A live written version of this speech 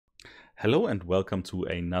Hello and welcome to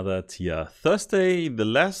another TIA Thursday. The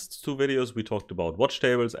last two videos we talked about watch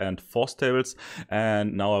tables and force tables,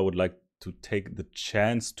 and now I would like to take the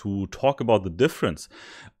chance to talk about the difference.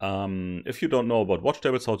 If you don't know about watch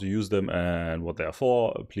tables, how to use them and what they are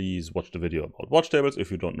for, please watch the video about watch tables.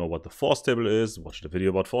 If you don't know what the force table is, watch the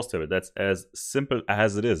video about force table. That's as simple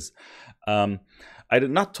as it is. I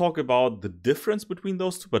did not talk about the difference between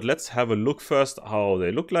those two, but let's have a look first how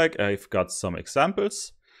they look like. I've got some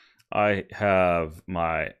examples. I have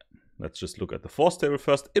let's just look at the force table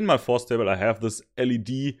first. In my force table, I have this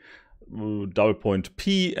LED double point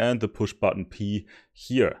P and the push button P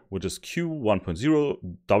here, which is Q 1.0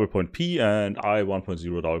 double point P and I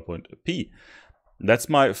 1.0 double point P. That's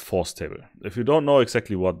my force table. If you don't know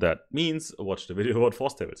exactly what that means, watch the video about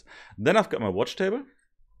force tables. Then I've got my watch table.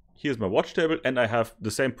 Here's my watch table, and I have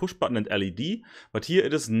the same push button and LED, but here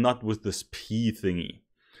it is not with this P thingy.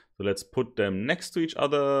 So let's put them next to each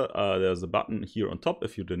other. There's a button here on top.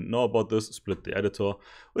 If you didn't know about this, split the editor,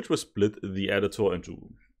 which will split the editor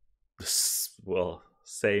into, well,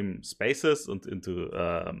 same spaces and into,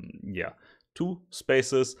 two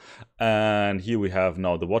spaces. And here we have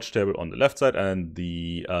now the watch table on the left side and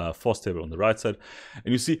the force table on the right side.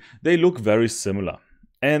 And you see, they look very similar.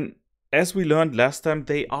 And as we learned last time,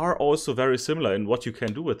 they are also very similar in what you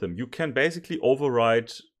can do with them. You can basically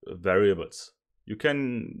override variables. You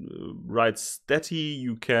can write staty,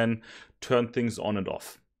 you can turn things on and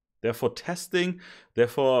off. Therefore, testing,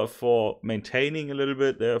 therefore, for maintaining a little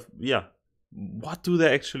bit, what do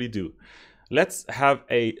they actually do? Let's have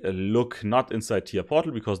a look, not inside TIA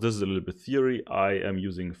Portal, because this is a little bit theory. I am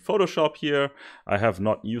using Photoshop here. I have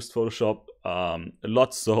not used Photoshop a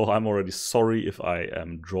lot, so I'm already sorry if I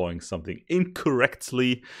am drawing something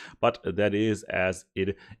incorrectly, but that is as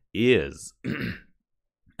it is.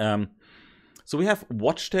 So we have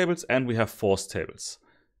watch tables and we have force tables.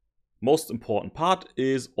 Most important part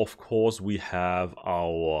is, of course, we have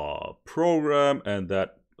our program, and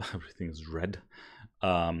that everything is red.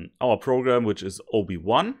 Our program, which is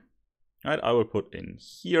OB1, right? I will put in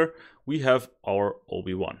here. We have our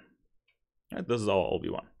OB1. Right? This is our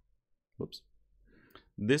OB1. Whoops.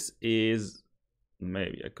 This is,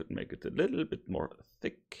 maybe I could make it a little bit more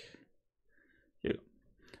thick. Here.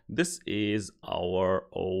 This is our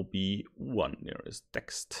OB1. There is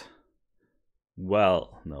text.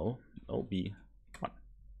 Well, no, OB1.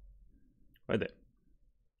 Right there.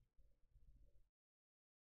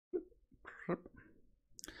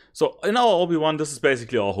 So in our OB1, this is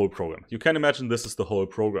basically our whole program. You can imagine this is the whole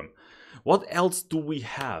program. What else do we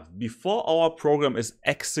have? Before our program is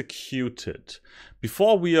executed,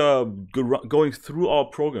 before we are going through our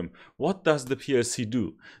program, what does the PLC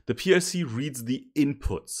do? The PLC reads the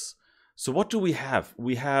inputs. So what do we have?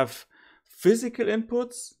 We have physical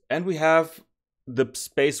inputs and we have the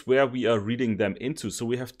space where we are reading them into. So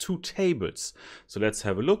we have two tables. So let's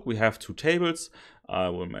have a look. We have two tables. I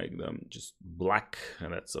will make them just black,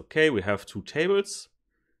 and that's okay. We have two tables.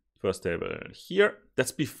 First table here.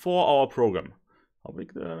 That's before our program. How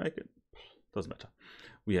big did I make it? Doesn't matter.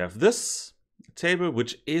 We have this table,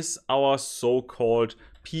 which is our so-called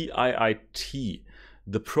PIIT,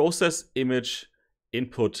 the process image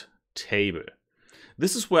input table.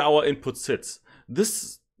 This is where our input sits. This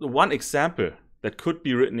is one example that could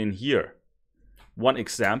be written in here. One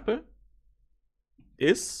example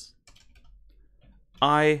is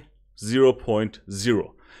I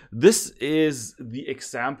 0.0. This is the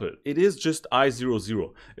example. It is just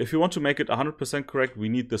I00. If you want to make it 100% correct, we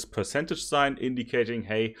need this percentage sign indicating,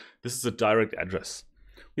 hey, this is a direct address.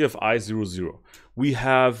 We have I00. We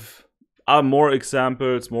have more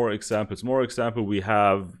examples, more examples, more example. We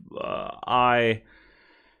have I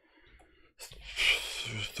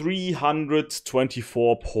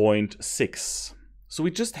 324.6. So we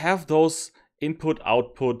just have those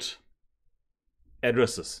input-output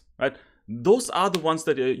addresses, right? Those are the ones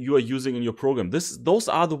that you are using in your program. Those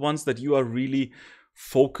are the ones that you are really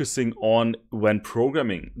focusing on when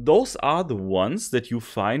programming. Those are the ones that you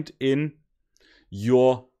find in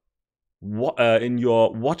your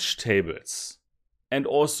watch tables and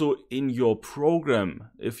also in your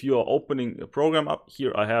program. If you are opening a program up,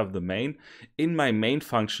 here I have the main. In my main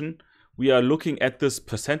function, we are looking at this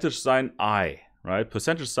percentage sign I, right?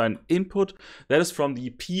 Percentage sign input. That is from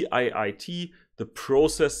the PIIT, the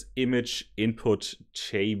process image input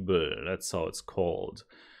table. That's how it's called.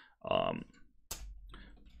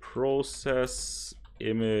 Process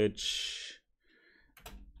image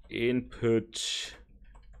input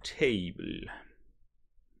table.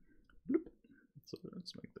 Bloop. So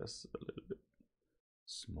let's make this a little bit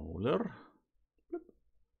smaller. Bloop.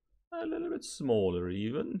 A little bit smaller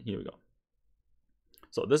even. Here we go.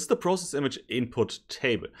 So this is the process image input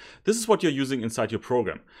table. This is what you're using inside your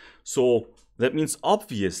program. So that means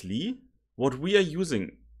obviously what we are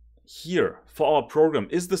using here for our program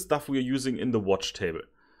is the stuff we are using in the watch table.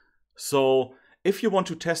 So if you want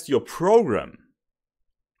to test your program,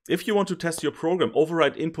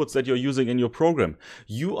 override inputs that you're using in your program,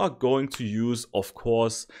 you are going to use, of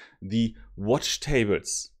course, the watch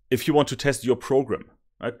tables if you want to test your program,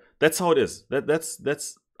 right? That's how it is.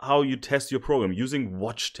 That's how you test your program, using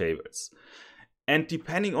watch tables. And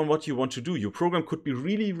depending on what you want to do, your program could be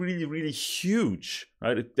really, really, really huge,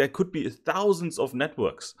 right? There could be thousands of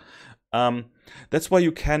networks. That's why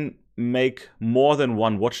you can make more than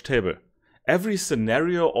one watch table. Every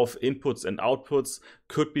scenario of inputs and outputs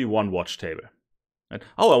could be one watch table. And,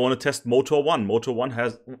 oh, I want to test motor 1. Motor 1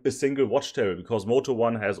 has a single watch table because motor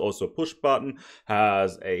 1 has also a push button,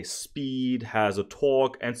 has a speed, has a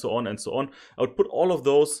torque, and so on and so on. I would put all of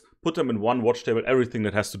those, put them in one watch table. Everything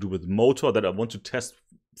that has to do with motor that I want to test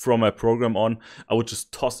from my program on, I would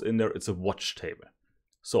just toss in there. It's a watch table.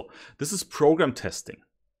 So this is program testing.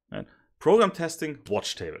 Right? Program testing,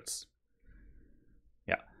 watch tables.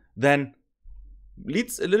 Yeah. Then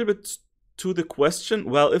leads a little bit to the question,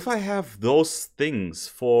 well, if I have those things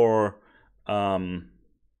for, can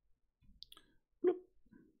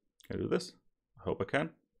I do this? I hope I can.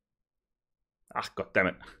 Ah, god damn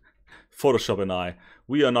it. Photoshop and I,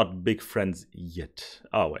 we are not big friends yet.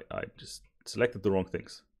 Oh wait, I just selected the wrong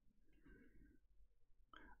things.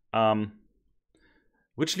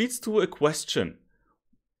 Which leads to a question.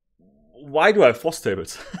 Why do I have force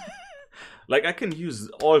tables? Like, I can use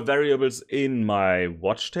all variables in my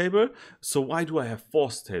watch table, so why do I have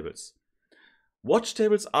force tables? Watch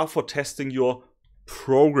tables are for testing your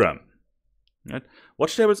program. Right?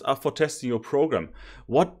 Watch tables are for testing your program.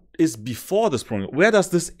 What is before this program? Where does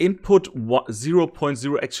this input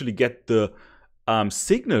 0.0 actually get the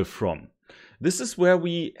signal from? This is where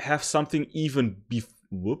we have something even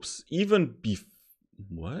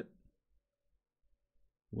what?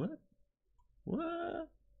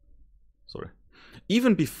 Sorry.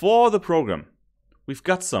 Even before the program, we've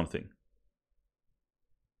got something.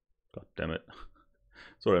 God damn it.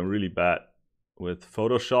 Sorry, I'm really bad with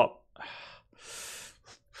Photoshop.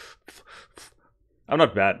 I'm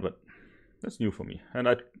not bad, but that's new for me. And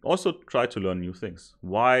I also try to learn new things.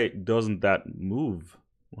 Why doesn't that move?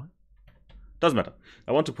 What? Doesn't matter.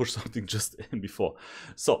 I want to push something just in before.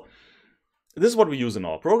 So this is what we use in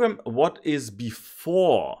our program. What is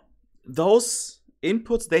before? Those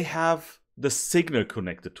inputs, they have the signal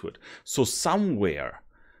connected to it. So somewhere,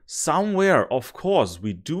 of course,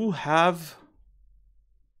 we do have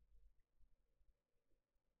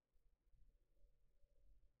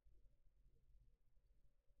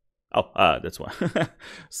that's why.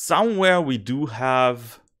 Somewhere we do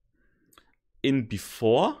have in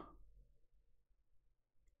before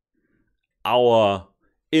our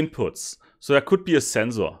inputs. So there could be a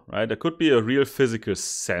sensor, right? There could be a real physical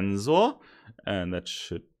sensor, and that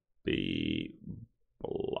should be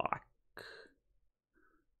black.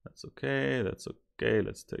 That's okay, that's okay.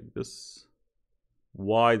 Let's take this.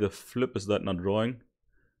 Why the flip is that not drawing?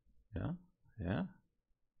 Yeah.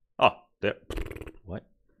 Oh, there. What?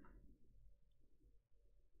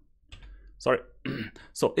 Sorry.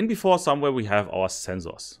 So in before somewhere we have our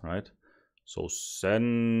sensors, right? So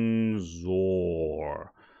sensor.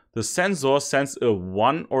 The sensor sends a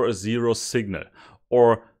 1 or a 0 signal.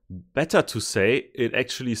 Or better to say, it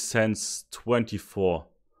actually sends 24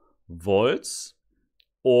 volts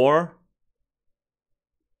or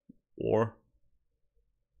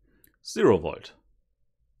 0 volt.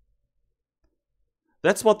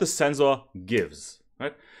 That's what the sensor gives,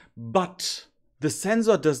 right? But the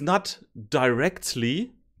sensor does not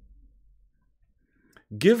directly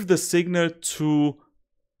give the signal to...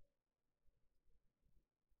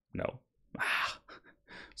 No.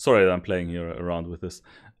 Sorry that I'm playing here around with this.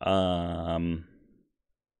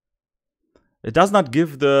 It does not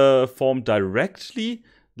give the form directly,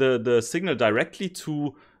 the signal directly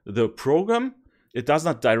to the program. It does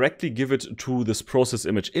not directly give it to this process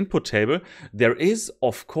image input table. There is,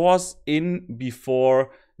 of course, in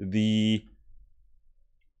before the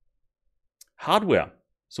hardware.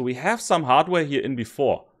 So we have some hardware here in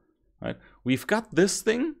before, right? We've got this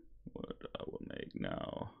thing. What I will make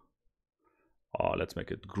now. Oh, let's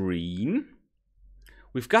make it green.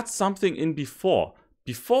 We've got something in before.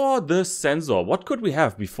 Before the sensor. What could we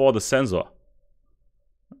have before the sensor?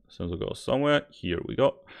 Sensor goes somewhere. Here we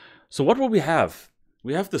go. So what will we have?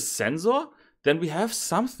 We have the sensor. Then we have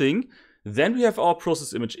something Then we have our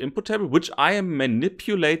process image input table, which I am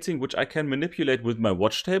manipulating, which I can manipulate with my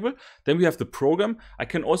watch table. Then we have the program. I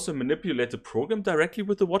can also manipulate the program directly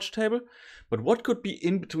with the watch table. But what could be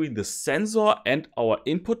in between the sensor and our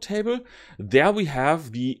input table? There we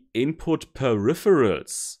have the input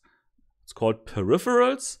peripherals. It's called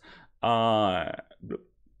peripherals.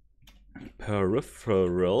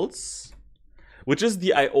 Peripherals, which is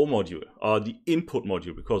the I/O module, or the input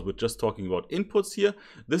module, because we're just talking about inputs here.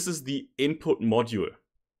 This is the input module,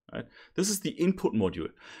 right? This is the input module.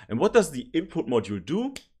 And what does the input module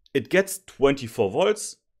do? It gets 24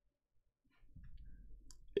 volts.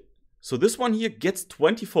 So this one here gets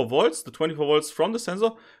 24 volts. The 24 volts from the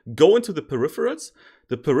sensor go into the peripherals.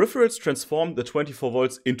 The peripherals transform the 24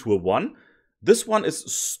 volts into a 1. This one is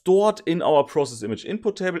stored in our process image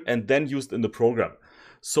input table and then used in the program.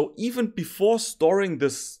 So even before storing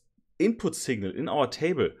this input signal in our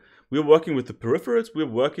table, we're working with the peripherals, we're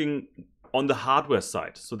working on the hardware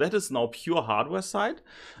side. So that is now pure hardware side.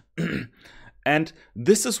 And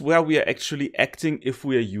this is where we are actually acting if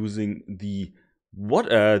we are using the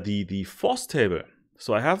force table.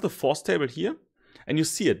 So I have the force table here, and you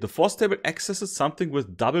see it. The force table accesses something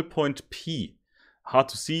with double point P. Hard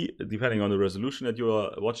to see depending on the resolution that you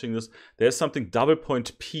are watching this. There's something double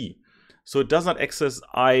point P. So it does not access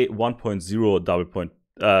I1.0 double point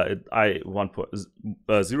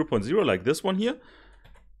I1.0.0 like this one here.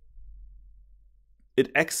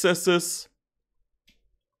 It accesses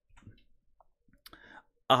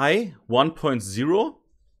I1.0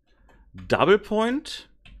 double point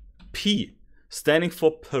P, standing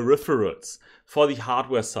for peripherals, for the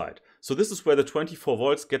hardware side. So this is where the 24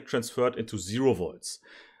 volts get transferred into 0 volts.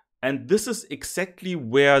 And this is exactly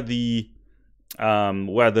where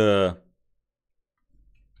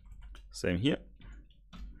same here.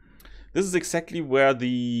 This is exactly where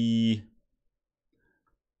the,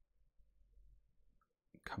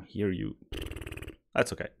 come here you,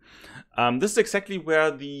 that's okay. This is exactly where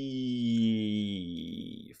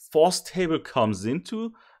the force table comes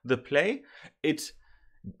into the play. It,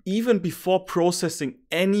 even before processing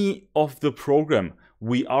any of the program,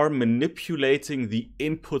 we are manipulating the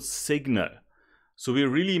input signal. So we're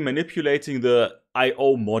really manipulating the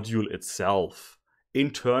I/O module itself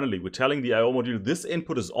internally. We're telling the I/O module this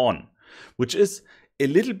input is on, which is a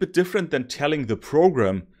little bit different than telling the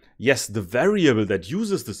program, yes, the variable that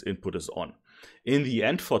uses this input is on. In the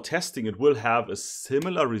end, for testing, it will have a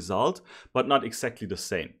similar result, but not exactly the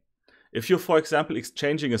same. If you're, for example,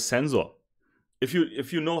 exchanging a sensor, if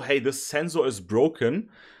you know, hey, this sensor is broken,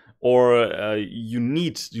 or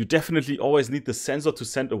you definitely always need the sensor to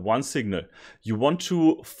send a 1 signal. You want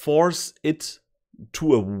to force it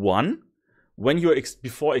to a 1 when you're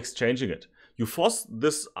before exchanging it. You force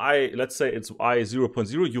this let's say it's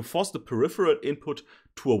I0.0, you force the peripheral input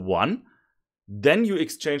to a 1. Then you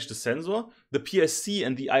exchange the sensor, the PIC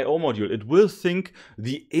and the I/O module. It will think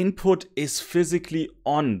the input is physically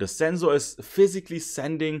on. The sensor is physically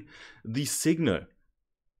sending the signal,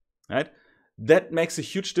 right? That makes a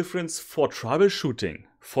huge difference for troubleshooting,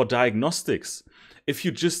 for diagnostics. If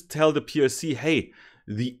you just tell the PLC, hey,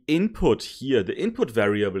 the input here, the input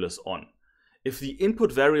variable is on. If the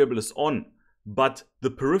input variable is on, but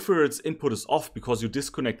the peripheral's input is off because you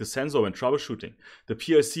disconnect the sensor when troubleshooting, the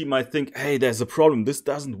PLC might think, hey, there's a problem, this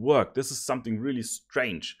doesn't work, this is something really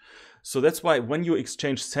strange. So that's why when you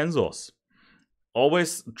exchange sensors,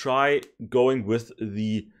 always try going with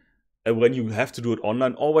the, when you have to do it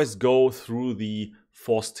online, always go through the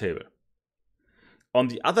force table. On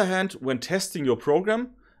the other hand, when testing your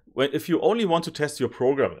program, if you only want to test your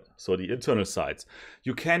program, so the internal sides,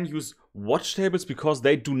 you can use watch tables because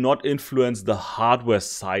they do not influence the hardware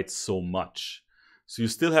side so much. So you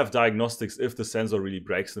still have diagnostics if the sensor really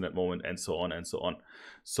breaks in that moment, and so on and so on.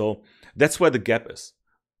 So that's where the gap is.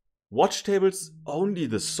 Watch tables, only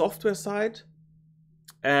the software side,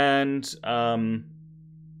 and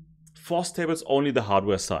force tables, only the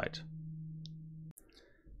hardware side.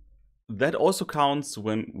 That also counts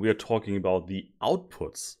when we are talking about the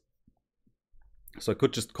outputs. So I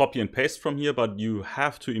could just copy and paste from here, but you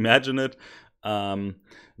have to imagine it,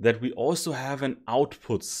 that we also have an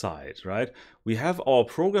output side, right? We have our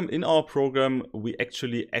program. In our program, we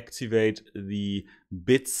actually activate the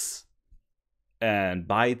bits and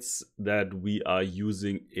bytes that we are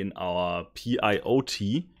using in our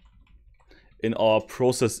PIOT, in our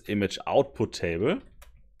process image output table.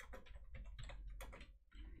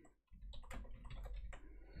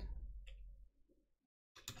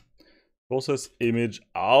 Process image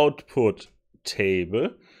output table.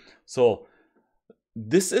 So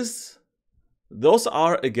those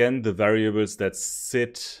are again the variables that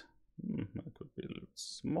sit, I could be a little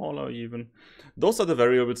smaller even. Those are the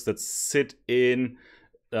variables that sit in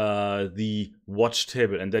the watch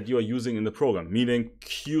table and that you are using in the program, meaning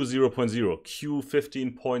Q0.0,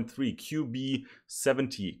 Q15.3,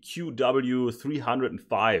 QB70,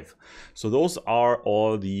 QW305. So those are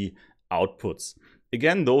all the outputs.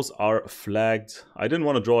 Again, those are flagged. I didn't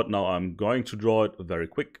want to draw it now. I'm going to draw it very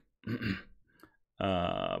quick.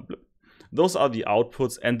 Those are the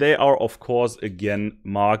outputs, and they are, of course, again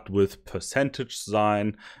marked with percentage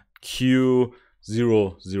sign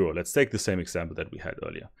Q00. Let's take the same example that we had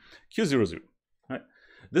earlier. Q00. Right?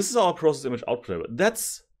 This is our process image output table.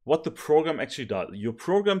 That's what the program actually does. Your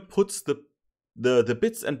program puts the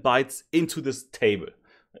bits and bytes into this table.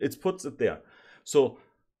 It puts it there. So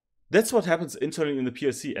that's what happens internally in the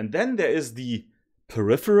PLC. And then there is the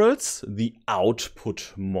peripherals, the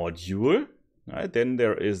output module. Right? Then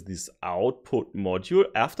there is this output module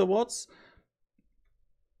afterwards.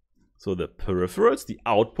 So the peripherals, the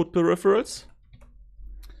output peripherals.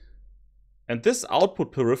 And this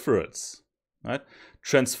output peripherals, right,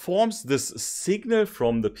 transforms this signal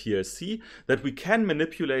from the PLC that we can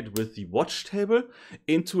manipulate with the watch table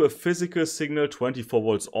into a physical signal 24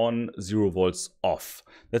 volts on, 0 volts off.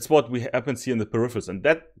 That's what happens here in the peripherals. And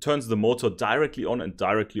that turns the motor directly on and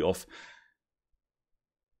directly off.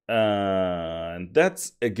 And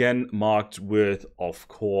that's again marked with, of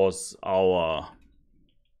course, our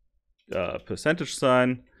percentage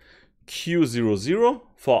sign Q00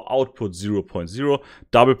 for output 0.0,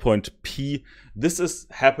 double point P. This is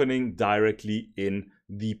happening directly in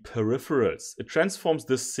the peripherals. It transforms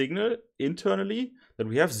this signal internally that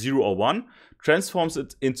we have 0 or 1, transforms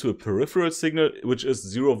it into a peripheral signal, which is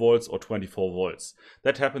 0 volts or 24 volts.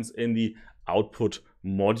 That happens in the output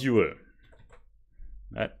module.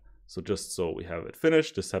 Right? So just so we have it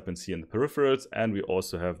finished, this happens here in the peripherals, and we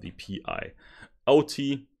also have the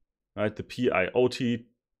PIOT, right? The PIOT,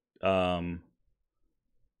 how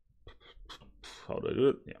do I do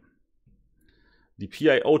it? Yeah. The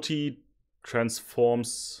PIOT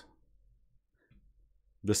transforms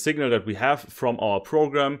the signal that we have from our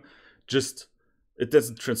program. It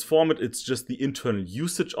doesn't transform it, it's just the internal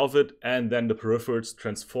usage of it, and then the peripherals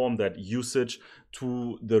transform that usage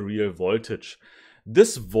to the real voltage.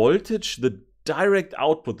 This voltage, the direct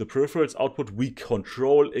output, the peripherals output, we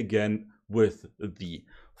control again with the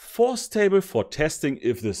force table for testing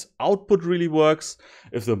if this output really works,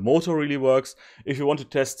 if the motor really works. If you want to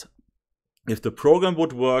test if the program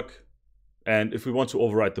would work, and if we want to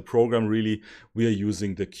override the program really, we are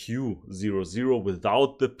using the Q00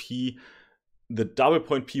 without the P. The double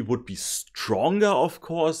point P would be stronger, of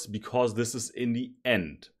course, because this is in the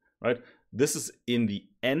end, right? This is in the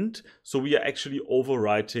end, so we are actually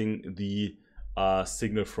overwriting the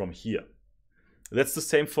signal from here. That's the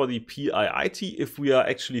same for the PIIT if we are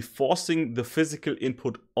actually forcing the physical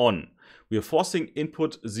input on. We are forcing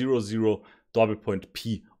input 00 double point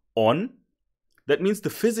P on. That means the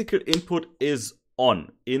physical input is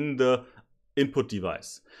on in the input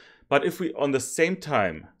device. But if we on the same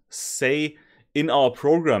time say in our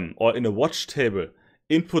program or in a watch table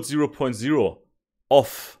input 0.0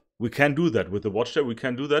 off, we can do that with the watch table. We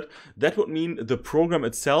can do that. That would mean the program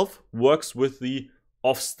itself works with the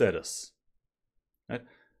off status. Right?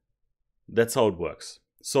 That's how it works.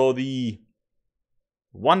 So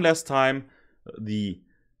one last time, the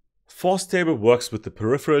force table works with the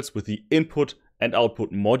peripherals, with the input and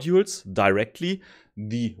output modules directly.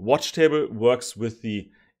 The watch table works with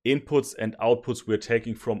the inputs and outputs we're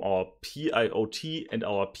taking from our PIOT and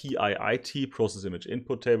our PIIT, process image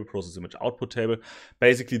input table, process image output table,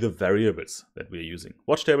 basically the variables that we're using.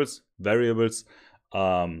 Watch tables, variables,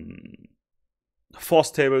 force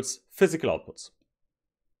tables, physical outputs.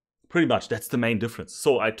 Pretty much, that's the main difference.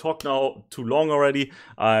 So I talked now too long already.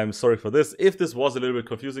 I'm sorry for this. If this was a little bit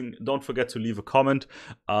confusing, don't forget to leave a comment.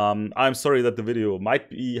 I'm sorry that the video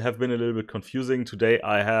might have been a little bit confusing. Today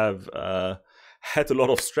I have had a lot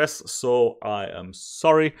of stress, so I am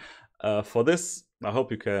sorry for this. I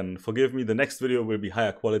hope you can forgive me. The next video will be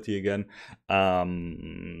higher quality again.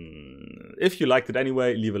 If you liked it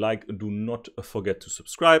anyway, leave a like. Do not forget to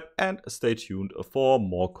subscribe and stay tuned for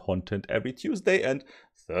more content every Tuesday and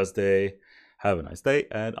Thursday. Have a nice day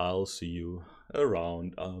and I'll see you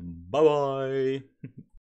around. Bye bye.